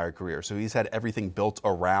his entire career. So he's had everything built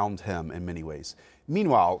around him in many ways.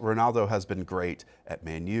 Meanwhile, Ronaldo has been great at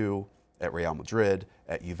Man U, at Real Madrid,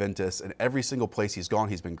 at Juventus, and every single place he's gone,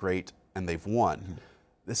 he's been great, and they've won. Mm-hmm.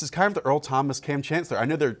 This is kind of the Earl Thomas, Cam Chancellor. I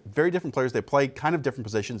know they're very different players. They play kind of different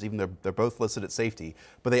positions, even though they're both listed at safety,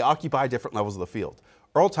 but they occupy different levels of the field.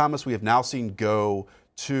 Earl Thomas, we have now seen go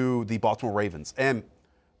to the Baltimore Ravens. And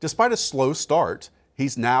despite a slow start,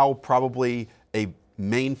 he's now probably a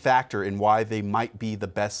main factor in why they might be the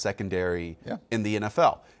best secondary in the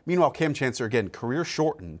NFL. Meanwhile, Cam Chancellor, again, career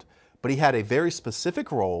shortened, but he had a very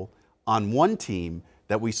specific role on one team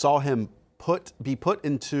that we saw him be put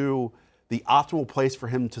into the optimal place for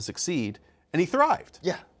him to succeed, and he thrived.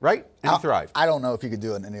 Yeah. Right? And he thrived. I don't know if he could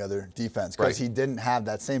do it in any other defense because he didn't have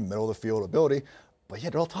that same middle of the field ability. But he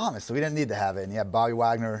had Earl Thomas, so we didn't need to have it. And he had Bobby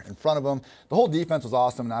Wagner in front of him. The whole defense was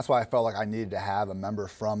awesome, and that's why I felt like I needed to have a member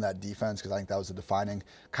from that defense, because I think that was the defining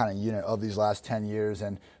kind of unit of these last 10 years.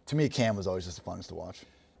 And to me, Cam was always just the funnest to watch.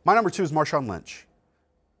 My number 2 is Marshawn Lynch.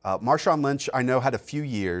 Marshawn Lynch, I know, had a few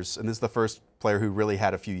years, and this is the first player who really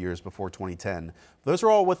had a few years before 2010. Those are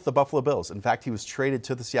all with the Buffalo Bills. In fact, he was traded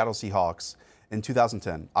to the Seattle Seahawks in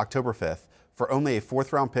 2010, October 5th, for only a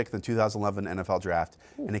 4th-round pick in the 2011 NFL Draft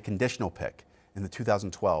and a conditional pick in the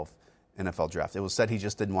 2012 NFL Draft. It was said he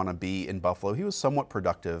just didn't want to be in Buffalo. He was somewhat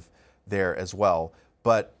productive there as well.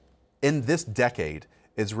 But in this decade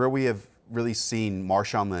is where we have really seen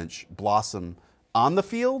Marshawn Lynch blossom on the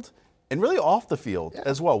field and really off the field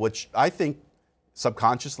as well, which I think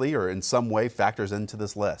subconsciously or in some way factors into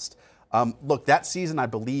this list. Look, that season, I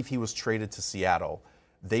believe he was traded to Seattle.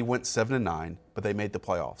 They went 7-9, but they made the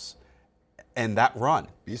playoffs. And that run,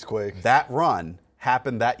 Beastquake, that run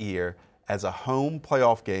happened that year as a home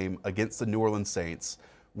playoff game against the New Orleans Saints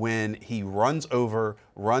when he runs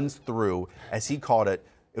through, as he called it,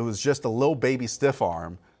 it was just a little baby stiff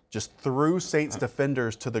arm, just threw Saints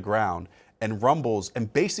defenders to the ground and rumbles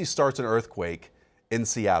and basically starts an earthquake in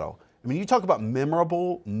Seattle. I mean, you talk about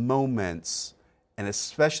memorable moments, and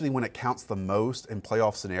especially when it counts the most in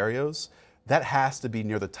playoff scenarios, that has to be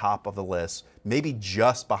near the top of the list, maybe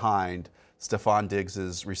just behind Stephon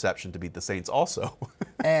Diggs' reception to beat the Saints also.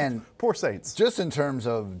 And poor Saints. Just in terms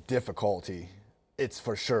of difficulty, it's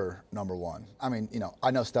for sure number 1. I mean, I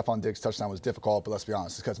know Stephon Diggs' touchdown was difficult, but let's be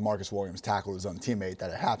honest, it's because Marcus Williams tackled his own teammate that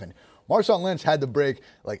it happened. Marshawn Lynch had to break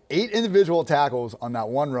like 8 individual tackles on that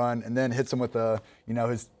one run and then hits him with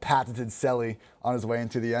his patented celly on his way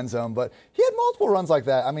into the end zone. But he had multiple runs like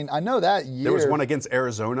that. I mean, I know that year. There was one against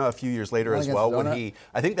Arizona a few years later as well when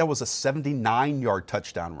I think that was a 79-yard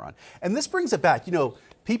touchdown run. And this brings it back.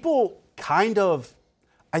 People kind of,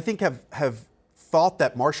 I think, have thought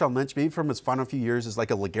that Marshawn Lynch, maybe from his final few years, is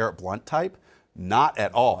like a LeGarrette Blount type. Not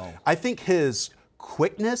at all. Oh. I think his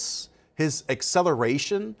quickness, his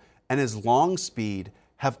acceleration, and his long speed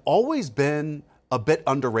have always been a bit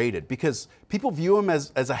underrated because people view him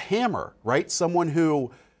as a hammer, right? Someone who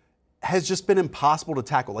has just been impossible to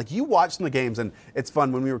tackle. Like, you watch some of the games, and it's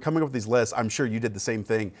fun. When we were coming up with these lists, I'm sure you did the same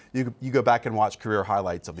thing. You go back and watch career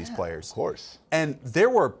highlights of these players. Of course. And there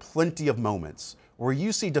were plenty of moments where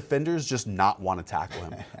you see defenders just not want to tackle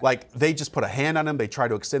him. Like, they just put a hand on him, they try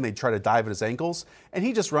to extend, they try to dive at his ankles, and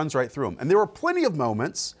he just runs right through them. And there were plenty of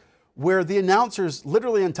moments where the announcers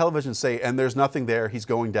literally on television say, and there's nothing there, he's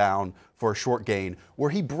going down for a short gain, where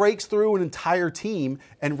he breaks through an entire team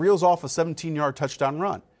and reels off a 17-yard touchdown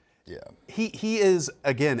run. Yeah. He is,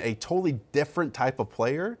 again, a totally different type of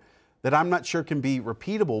player that I'm not sure can be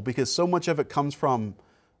repeatable because so much of it comes from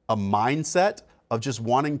a mindset of just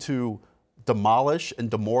wanting to demolish and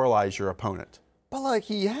demoralize your opponent. But, like,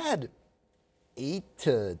 he had 8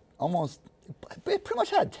 to almost, pretty much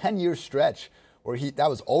had a 10-year stretch where that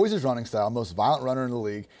was always his running style, most violent runner in the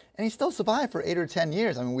league, and he still survived for 8 or 10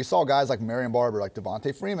 years. I mean, we saw guys like Marion Barber, like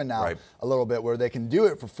Devontae Freeman now a little bit, where they can do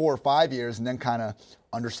it for 4 or 5 years and then kind of,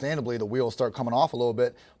 understandably, the wheels start coming off a little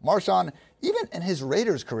bit. Marshawn, even in his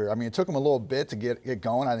Raiders career, I mean, it took him a little bit to get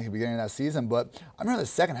going, I think, at the beginning of that season, but I remember the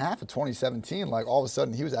second half of 2017, like, all of a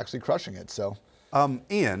sudden, he was actually crushing it, so.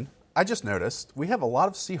 Ian, I just noticed we have a lot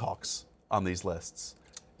of Seahawks on these lists.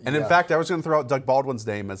 And in fact, I was going to throw out Doug Baldwin's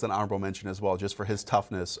name as an honorable mention as well, just for his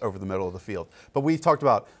toughness over the middle of the field. But we've talked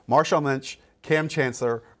about Marshawn Lynch, Cam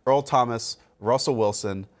Chancellor, Earl Thomas, Russell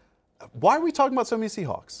Wilson. Why are we talking about so many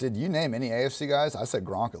Seahawks? Did you name any AFC guys? I said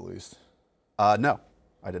Gronk at least. No,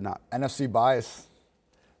 I did not. NFC bias.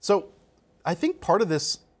 So I think part of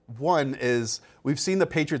this, one, is we've seen the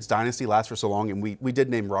Patriots dynasty last for so long, and we did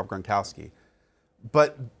name Rob Gronkowski.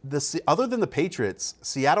 But other than the Patriots,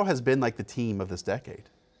 Seattle has been like the team of this decade.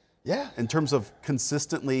 Yeah. In terms of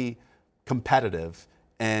consistently competitive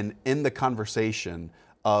and in the conversation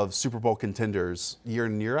of Super Bowl contenders year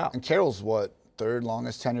in and year out. And Carroll's what, 3rd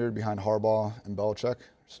longest tenured behind Harbaugh and Belichick?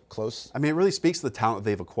 Close. I mean, it really speaks to the talent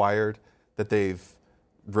they've acquired, that they've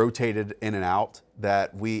rotated in and out,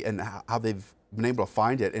 and how they've been able to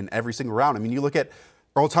find it in every single round. I mean, you look at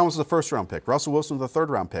Earl Thomas was a 1st-round pick. Russell Wilson was a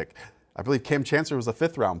 3rd-round pick. I believe Cam Chancellor was a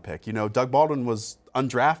 5th-round pick. Doug Baldwin was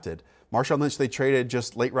undrafted. Marshawn Lynch, they traded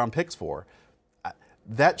just late-round picks for.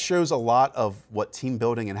 That shows a lot of what team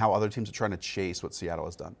building and how other teams are trying to chase what Seattle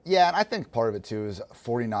has done. Yeah, and I think part of it, too, is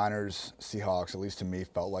 49ers, Seahawks, at least to me,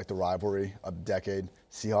 felt like the rivalry of the decade.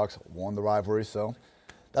 Seahawks won the rivalry, so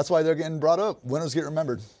that's why they're getting brought up. Winners get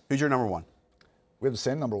remembered. Who's your number 1? We have the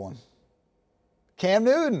same number 1. Cam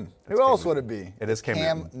Newton. Who else would it be? It is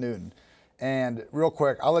Cam Newton. And real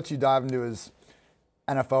quick, I'll let you dive into his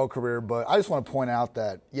NFL career, but I just want to point out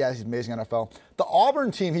that, yeah, he's amazing NFL. The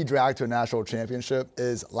Auburn team he dragged to a national championship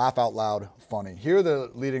is laugh out loud funny. Here are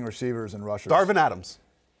the leading receivers and rushers. Darvin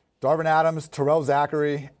Adams, Terrell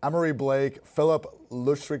Zachary, Emery Blake, Philip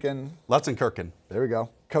Lutzenkirchen. There we go.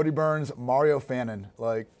 Cody Burns, Mario Fannin.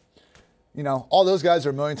 All those guys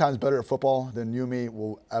are a million times better at football than you and me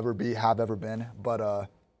will ever ever been. But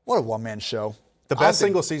what a one-man show. The best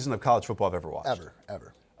single season of college football I've ever watched.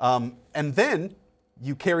 Ever. And then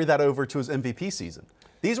you carry that over to his MVP season.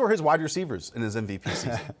 These were his wide receivers in his MVP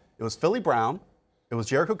season. It was Philly Brown, it was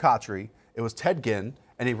Jericho Cotchery, it was Ted Ginn,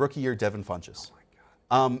 and a rookie year Devin Funchess.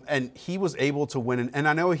 And he was able to win. And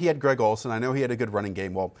I know he had Greg Olsen. I know he had a good running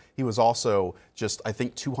game. Well, he was also just, I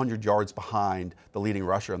think, 200 yards behind the leading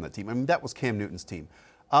rusher on that team. I mean, that was Cam Newton's team.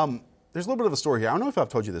 There's a little bit of a story here. I don't know if I've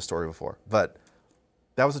told you this story before, but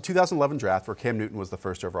that was a 2011 draft where Cam Newton was the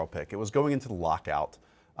first overall pick. It was going into the lockout.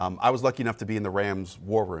 I was lucky enough to be in the Rams'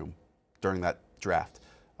 war room during that draft.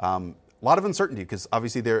 A lot of uncertainty because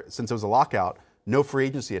obviously since it was a lockout, no free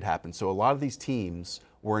agency had happened. So a lot of these teams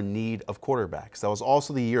were in need of quarterbacks. That was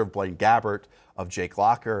also the year of Blaine Gabbert, of Jake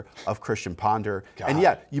Locker, of Christian Ponder. God. And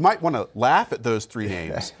yeah, you might want to laugh at those three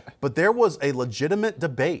names, but there was a legitimate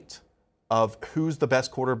debate of who's the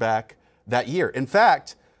best quarterback that year. In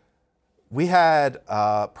fact, we had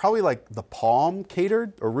probably like the Palm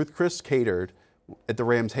catered, or Ruth Chris catered at the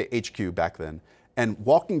Rams HQ back then. And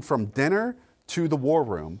walking from dinner to the war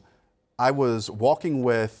room, I was walking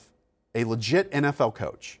with a legit NFL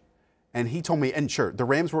coach. And he told me, and sure, the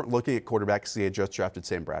Rams weren't looking at quarterbacks because he had just drafted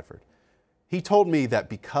Sam Bradford. He told me that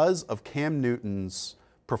because of Cam Newton's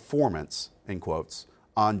performance, in quotes,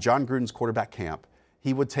 on John Gruden's quarterback camp,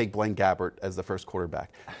 he would take Blaine Gabbert as the first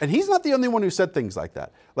quarterback. And he's not the only one who said things like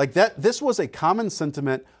that. This was a common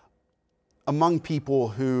sentiment among people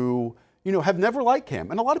who, have never liked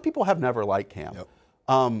Cam. And a lot of people have never liked Cam.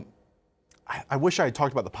 Yep. I wish I had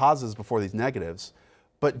talked about the positives before these negatives,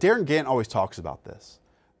 but Darren Gant always talks about this,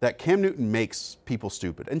 that Cam Newton makes people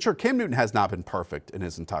stupid. And sure, Cam Newton has not been perfect in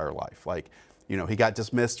his entire life. He got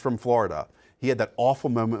dismissed from Florida. He had that awful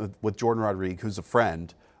moment with Jordan Rodriguez, who's a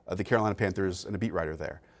friend of the Carolina Panthers and a beat writer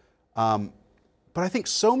there. But I think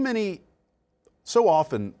so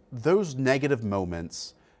often, those negative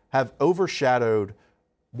moments have overshadowed,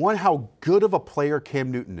 one, how good of a player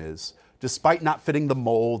Cam Newton is, despite not fitting the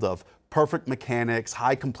mold of perfect mechanics,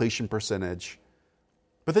 high completion percentage.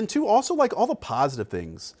 But then, two, also all the positive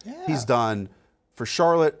things he's done for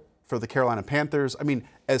Charlotte, for the Carolina Panthers. I mean,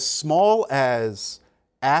 as small as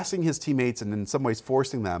asking his teammates and in some ways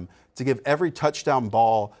forcing them to give every touchdown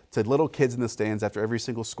ball to little kids in the stands after every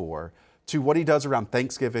single score, to what he does around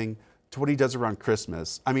Thanksgiving, to what he does around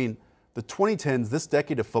Christmas. I mean, the 2010s, this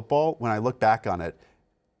decade of football, when I look back on it,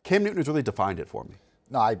 Cam Newton has really defined it for me.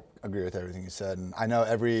 No, I agree with everything you said. And I know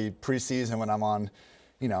every preseason when I'm on,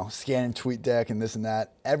 scanning TweetDeck and this and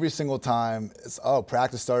that, every single time it's,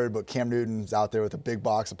 practice started, but Cam Newton's out there with a big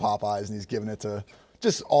box of Popeyes and he's giving it to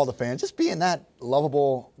just all the fans, just being that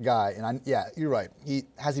lovable guy. And you're right.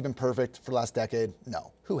 Has he been perfect for the last decade?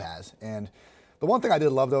 No. Who has? And the one thing I did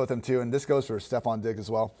love, though, with him, too, and this goes for Stephon Diggs as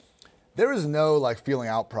well, there was no, feeling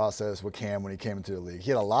out process with Cam when he came into the league.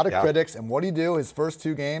 He had a lot of critics, and what did he do his first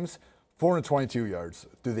two games? 422 yards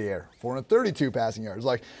through the air, 432 passing yards.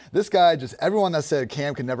 This guy, just everyone that said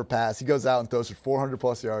Cam can never pass, he goes out and throws for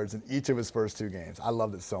 400-plus yards in each of his first two games. I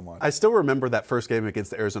loved it so much. I still remember that first game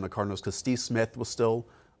against the Arizona Cardinals because Steve Smith was still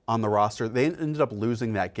on the roster. They ended up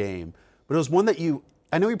losing that game. But it was one that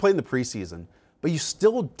I know he played in the preseason, but you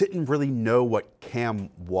still didn't really know what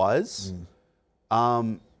Cam was.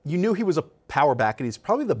 You knew he was a power back, and he's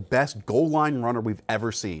probably the best goal line runner we've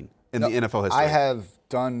ever seen in the NFL history. I have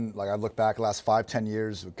done, I look back the last 5-10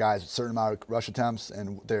 years with guys with a certain amount of rush attempts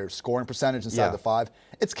and their scoring percentage inside the 5.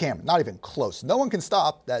 It's Cam, not even close. No one can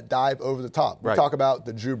stop that dive over the top. We talk about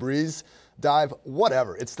the Drew Brees dive,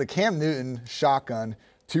 whatever. It's the Cam Newton shotgun,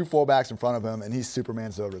 2 fullbacks in front of him, and he's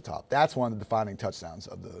Superman's over the top. That's one of the defining touchdowns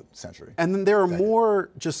of the century. And then there are more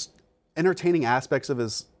just entertaining aspects of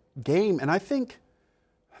his game, and I think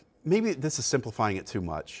maybe this is simplifying it too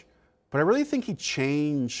much, but I really think he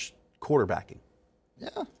changed quarterbacking.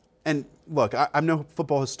 Yeah. And look, I'm no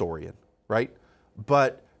football historian, right?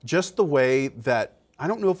 But just the way that I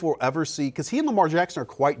don't know if we'll ever see, because he and Lamar Jackson are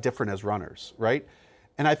quite different as runners, right?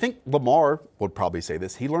 And I think Lamar would probably say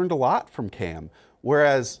this. He learned a lot from Cam,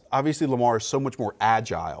 whereas obviously Lamar is so much more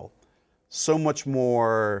agile, so much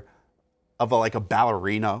more of a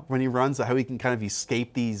ballerina when he runs, how he can kind of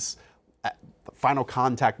escape these final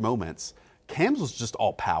contact moments. Cam's was just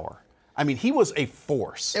all power. I mean, he was a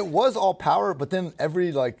force. It was all power, but then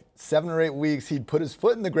every 7 or 8 weeks, he'd put his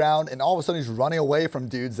foot in the ground, and all of a sudden he's running away from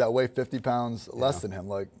dudes that weigh 50 pounds less than him.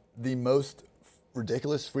 Like the most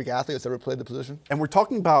ridiculous freak athlete that's ever played the position. And we're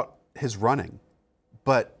talking about his running,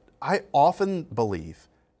 but I often believe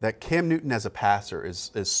that Cam Newton as a passer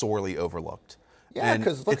is sorely overlooked. Yeah,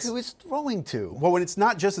 because look who he's throwing to. Well, when it's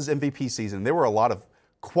not just his MVP season, there were a lot of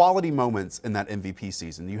quality moments in that MVP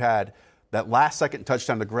season. You had that last-second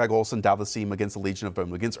touchdown to Greg Olsen down the seam against the Legion of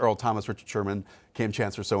Boom, against Earl Thomas, Richard Sherman, Cam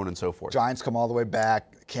Chancellor, so on and so forth. Giants come all the way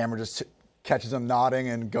back. Cameron just catches him nodding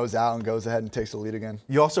and goes out and goes ahead and takes the lead again.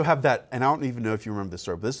 You also have that, and I don't even know if you remember this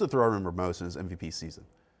throw, but this is the throw I remember most in his MVP season.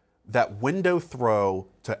 That window throw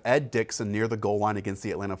to Ed Dixon near the goal line against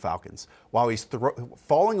the Atlanta Falcons. While he's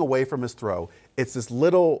falling away from his throw, it's this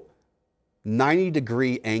little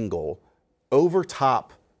 90-degree angle over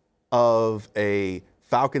top of a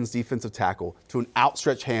Falcons defensive tackle to an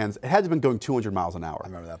outstretched hands. It had to have been going 200 miles an hour. I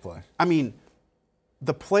remember that play. I mean,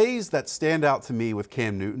 the plays that stand out to me with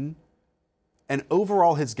Cam Newton and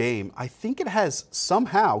overall his game, I think it has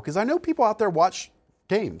somehow, because I know people out there watch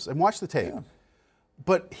games and watch the tape,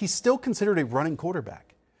 but he's still considered a running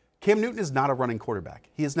quarterback. Cam Newton is not a running quarterback.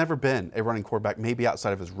 He has never been a running quarterback, maybe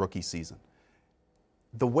outside of his rookie season.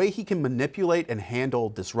 The way he can manipulate and handle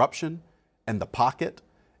disruption and the pocket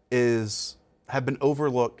has been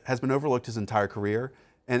overlooked his entire career.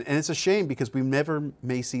 And it's a shame because we never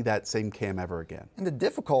may see that same Cam ever again. And the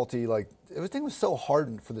difficulty, everything was so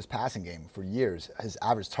hardened for this passing game for years. His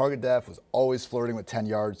average target depth was always flirting with 10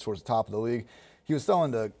 yards towards the top of the league. He was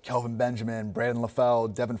throwing to Kelvin Benjamin, Brandon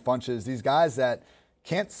LaFell, Devin Funches, these guys that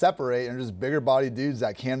can't separate and are just bigger body dudes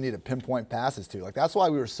that Cam needed pinpoint passes to. That's why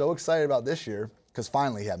we were so excited about this year, because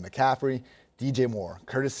finally he had McCaffrey, DJ Moore,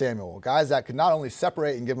 Curtis Samuel, guys that could not only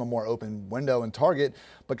separate and give him a more open window and target,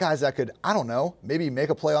 but guys that could, maybe make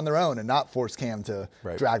a play on their own and not force Cam to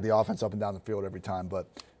drag the offense up and down the field every time. But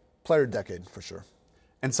player of the decade for sure.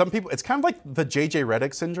 And some people, it's kind of like the J.J.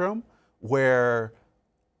 Redick syndrome, where,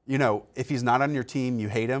 if he's not on your team, you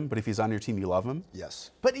hate him, but if he's on your team, you love him.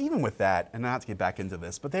 Yes. But even with that, and not to get back into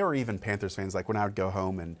this, but there were even Panthers fans, when I would go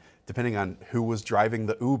home and depending on who was driving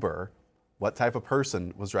the Uber, what type of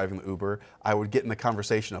person was driving the Uber, I would get in the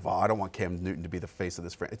conversation of, I don't want Cam Newton to be the face of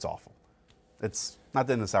this franchise. It's awful. It's not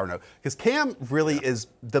the end of the sour note. Because Cam really is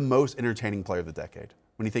the most entertaining player of the decade.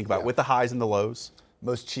 When you think about it, with the highs and the lows.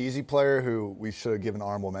 Most cheesy player who we should have given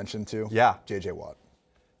honorable mention to. Yeah. J.J. Watt.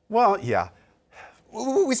 Well, yeah.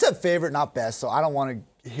 We said favorite, not best, so I don't want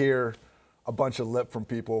to hear a bunch of lip from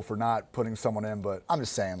people for not putting someone in, but I'm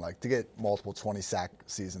just saying, to get multiple 20-sack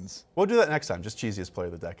seasons. We'll do that next time, just cheesiest player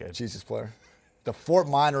of the decade. Cheesiest player. The Fort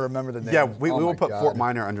Minor, remember the name. Yeah, we will put Fort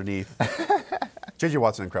Minor underneath. J.J.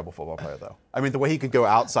 Watt's an incredible football player, though. I mean, the way he could go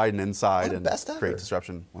outside and inside and create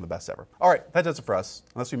disruption, one of the best ever. All right, that does it for us,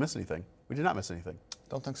 unless we missed anything. We did not miss anything.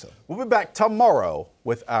 Don't think so. We'll be back tomorrow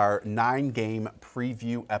with our 9-game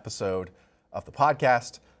preview episode of the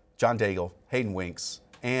podcast. John Daigle, Hayden Winks,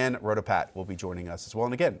 and RotoPat will be joining us as well.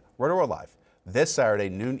 And again, RotoWorld Live this Saturday,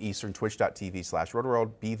 noon Eastern,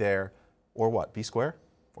 twitch.tv/RotoWorld. Be there, or what? Be square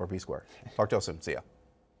or be square. Talk to you all soon. See ya.